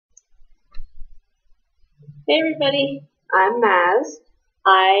Hey everybody, I'm Maz.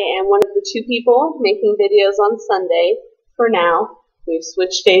 I am one of the two people making videos on Sunday for now. We've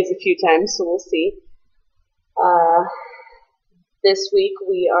switched days a few times, so we'll see. This week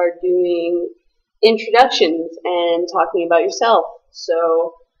we are doing introductions and talking about yourself.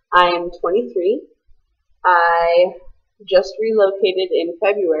 So I am 23. I just relocated in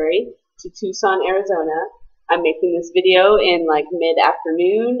February to Tucson, Arizona. I'm making this video in like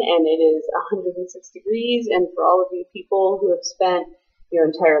mid-afternoon and it is 106 degrees, and for all of you people who have spent your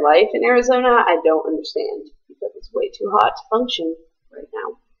entire life in Arizona, I don't understand because it's way too hot to function right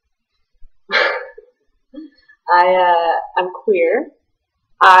now. I'm queer.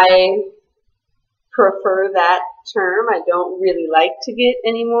 I prefer that term. I don't really like to get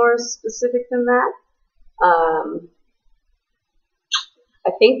any more specific than that. I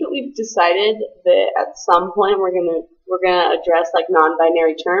think that we've decided that at some point we're gonna address like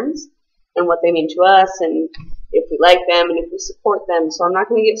non-binary terms and what they mean to us, and if we like them and if we support them. So I'm not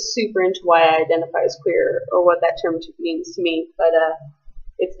gonna get super into why I identify as queer or what that term means to me, but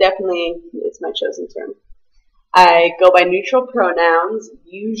it's my chosen term. I go by neutral pronouns.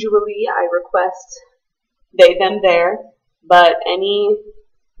 Usually I request they, them, their, but any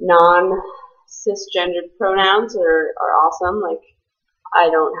non-cisgendered pronouns are awesome. Like, I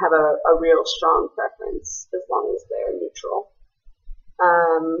don't have a real strong preference as long as they're neutral.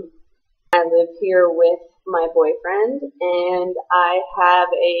 I live here with my boyfriend, and I have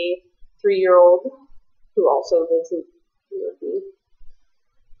a 3-year-old who also lives here with me.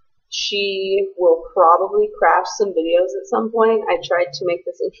 She will probably crash some videos at some point. I tried to make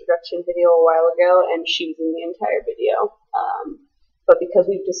this introduction video a while ago, and she was in the entire video. But because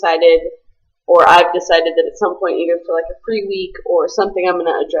we've decided, or I've decided that at some point, either for like a free week or something, I'm going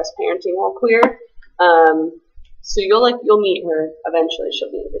to address parenting while queer. So you'll meet her eventually.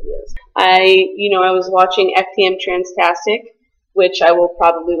 She'll be in videos. I was watching FTMtranstastic, which I will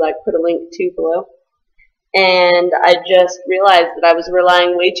probably put a link to below. And I just realized that I was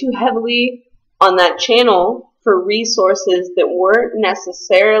relying way too heavily on that channel for resources that weren't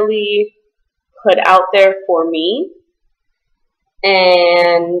necessarily put out there for me.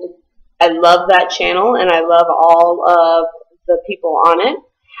 And I love that channel, and I love all of the people on it.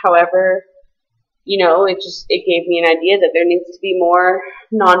 However, it gave me an idea that there needs to be more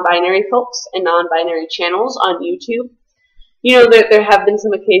non-binary folks and non-binary channels on YouTube. There have been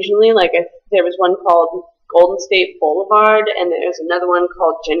some occasionally, there was one called Golden State Boulevard, and there's another one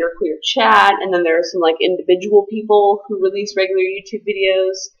called Genderqueer Chat, and then there are some individual people who release regular YouTube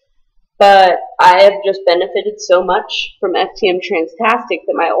videos. But I have just benefited so much from FTMtranstastic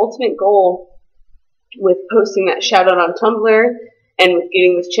that my ultimate goal with posting that shout out on Tumblr and with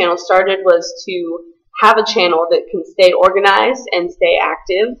getting this channel started was to have a channel that can stay organized and stay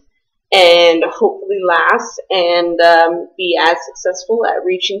active and hopefully last and be as successful at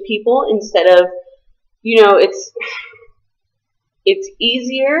reaching people instead of, it's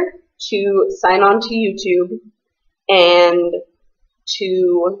easier to sign on to YouTube and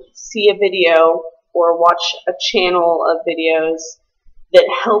to see a video or watch a channel of videos that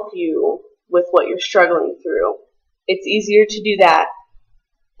help you with what you're struggling through. It's easier to do that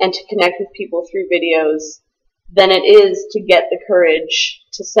and to connect with people through videos than it is to get the courage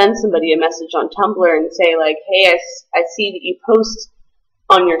to send somebody a message on Tumblr and say hey, I see that you post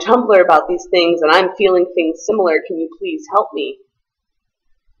on your Tumblr about these things and I'm feeling things similar. Can you please help me?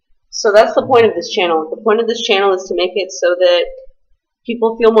 So that's the point of this channel. The point of this channel is to make it so that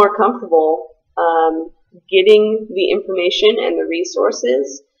people feel more comfortable getting the information and the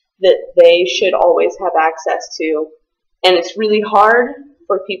resources that they should always have access to. And it's really hard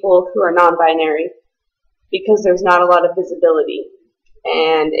for people who are non-binary because there's not a lot of visibility.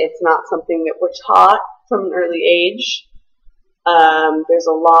 And it's not something that we're taught from an early age. There's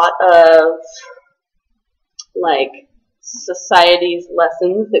a lot of society's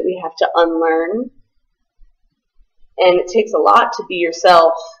lessons that we have to unlearn. And it takes a lot to be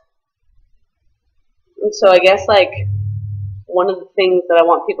yourself. And so I guess one of the things that I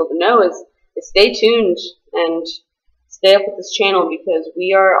want people to know is stay tuned and stay up with this channel, because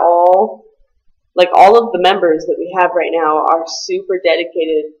we are all of the members that we have right now are super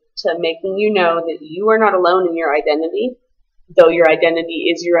dedicated to making you know that you are not alone in your identity, though your identity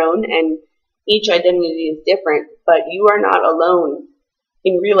is your own and each identity is different, but you are not alone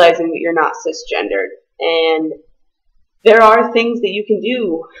in realizing that you're not cisgendered. And there are things that you can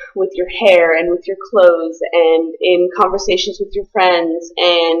do with your hair and with your clothes and in conversations with your friends.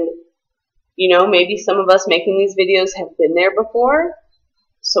 And, maybe some of us making these videos have been there before,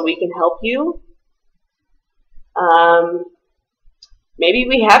 so we can help you. Maybe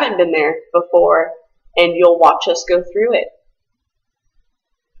we haven't been there before, and you'll watch us go through it.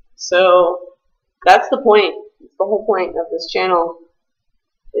 So that's the point. It's the whole point of this channel,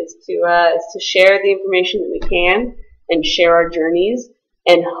 is to share the information that we can and share our journeys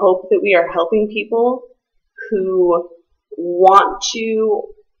and hope that we are helping people who want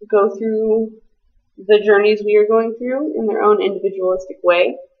to go through the journeys we are going through in their own individualistic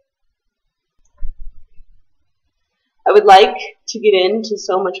way. I would like to get into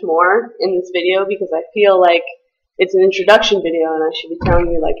so much more in this video because I feel like it's an introduction video and I should be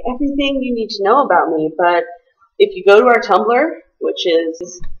telling you like everything you need to know about me. But if you go to our Tumblr, which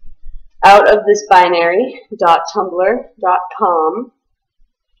is outofthisbinary.tumblr.com,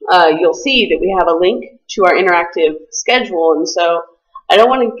 you'll see that we have a link to our interactive schedule. And so I don't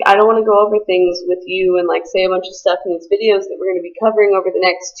want to go over things with you and like say a bunch of stuff in these videos that we're going to be covering over the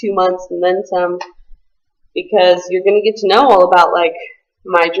next 2 months and then some, because you're going to get to know all about like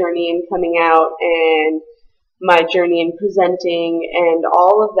my journey in coming out and my journey in presenting and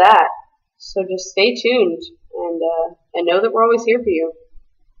all of that. So just stay tuned and know that we're always here for you.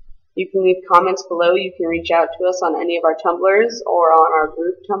 You can leave comments below. You can reach out to us on any of our Tumblrs or on our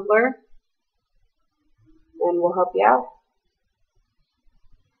group Tumblr, and we'll help you out.